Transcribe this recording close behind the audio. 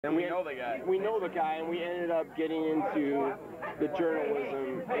And we know the guy. We know the guy, and we ended up getting into the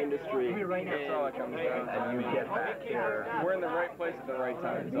journalism industry. That's all it comes down to. And you get back here. We're in the right place at the right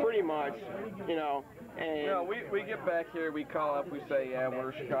time. So. Pretty much, you know. And you know, we get back here, we call up, we say, yeah,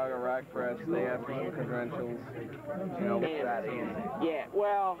 we're Chicago Rock Press. They ask for some credentials. You know, it's that easy. Yeah,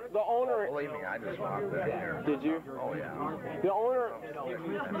 well, the owner... Believe me, I just walked in here. Did you? Oh, yeah. The owner... And so,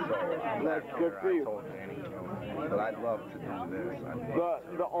 that's good for you. I told Annie, but I'd love to do this.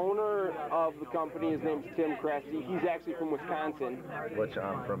 The owner of the company, his name's Tim Cresty. He's actually from Wisconsin. Which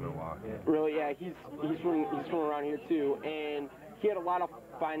I'm from Milwaukee. Really? Yeah, he's from around here too, and he had a lot of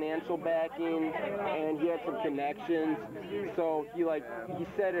financial backing, and he had some connections. So he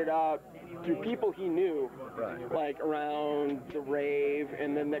set it up through people he knew, right, like around the rave,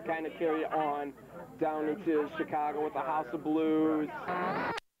 and then that kind of carried on down into Chicago with the House of Blues.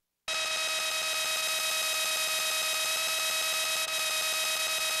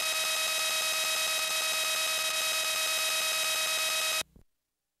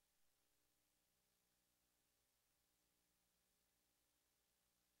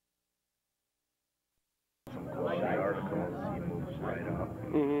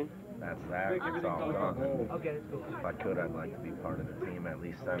 That's that. It's all done. If I could, I'd like to be part of the team. At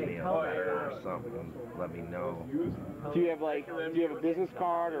least send me a letter or something. Let me know. Do you have a business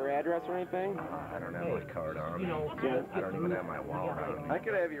card or address or anything? I don't have my card on. I don't even have my wallet on. I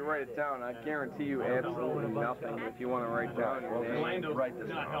could have you write it down. I guarantee you absolutely nothing. If you want to write down your name, write this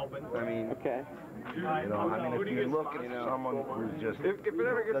down. I mean, okay. You know, I mean, if you're looking for someone who's just if it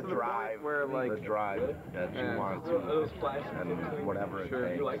ever gets to the drive, point where like the drive that you want to, and whatever it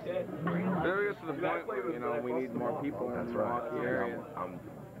takes. If it ever gets to the point where, you know, we need more people in the Milwaukee area. I'm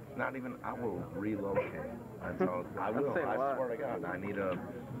not even. I will relocate. That's all. I will. I swear to God, I need a.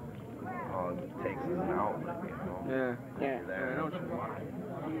 All it takes is an outlet, you know. Yeah. I know what you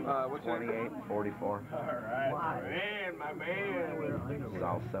want. What's 2844. All right. My man.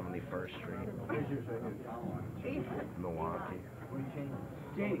 South 71st Street. Milwaukee.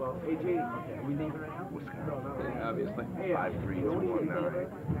 Hey, Jay, are we naming it right now? Wisconsin. Yeah, obviously. 53219.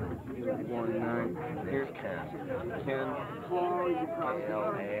 19. Here's Ken. Ken.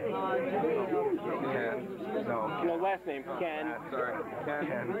 Ken. No, last name, Ken. Sorry.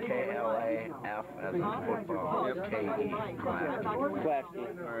 Ken, K-L-A-F as in football. K-E. Klasky.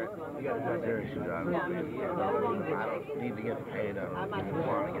 Alright. Seriously, I don't need to get paid. I don't even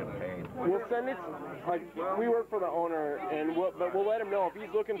want to get paid. We'll send it, like, we work for the owner, and but we'll let him know if he's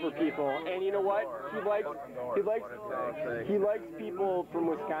looking for people. And you know what? He likes people from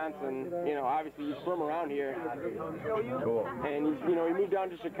Wisconsin. You know, obviously he's from around here. Cool. And he's, you know, he moved down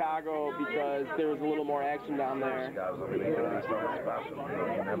to Chicago because there was a little more action down there. You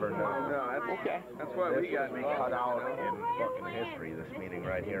never know. No, that's why we got me cut out in fucking history. This meeting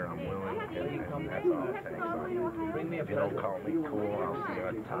right here, I'm willing, and that's all it takes. If you don't call me cool, I'll see you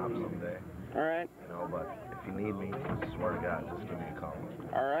at the top someday. All right. You know, but if you need me, I swear to God, just give me a call.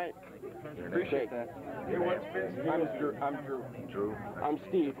 All right. Appreciate that. Hey, what's Vince? I'm Drew. Drew? I'm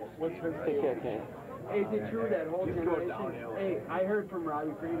Steve. What's Vince? Take care, Ken. Hey, is it true that whole generation? Hey, I heard from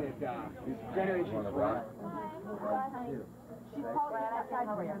Robbie Green that generation's rock. She's called right outside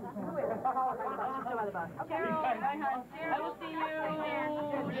for you. She's still by the bus. Okay, I will see you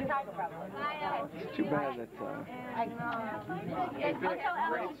in Chicago, probably. It's too bad that, I know. I'll tell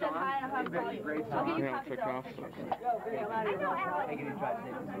Ellen she said hi and I'll call you. I'll give you yeah, took off. I know, Ellen.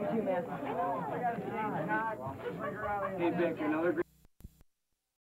 Hey, Vic, another great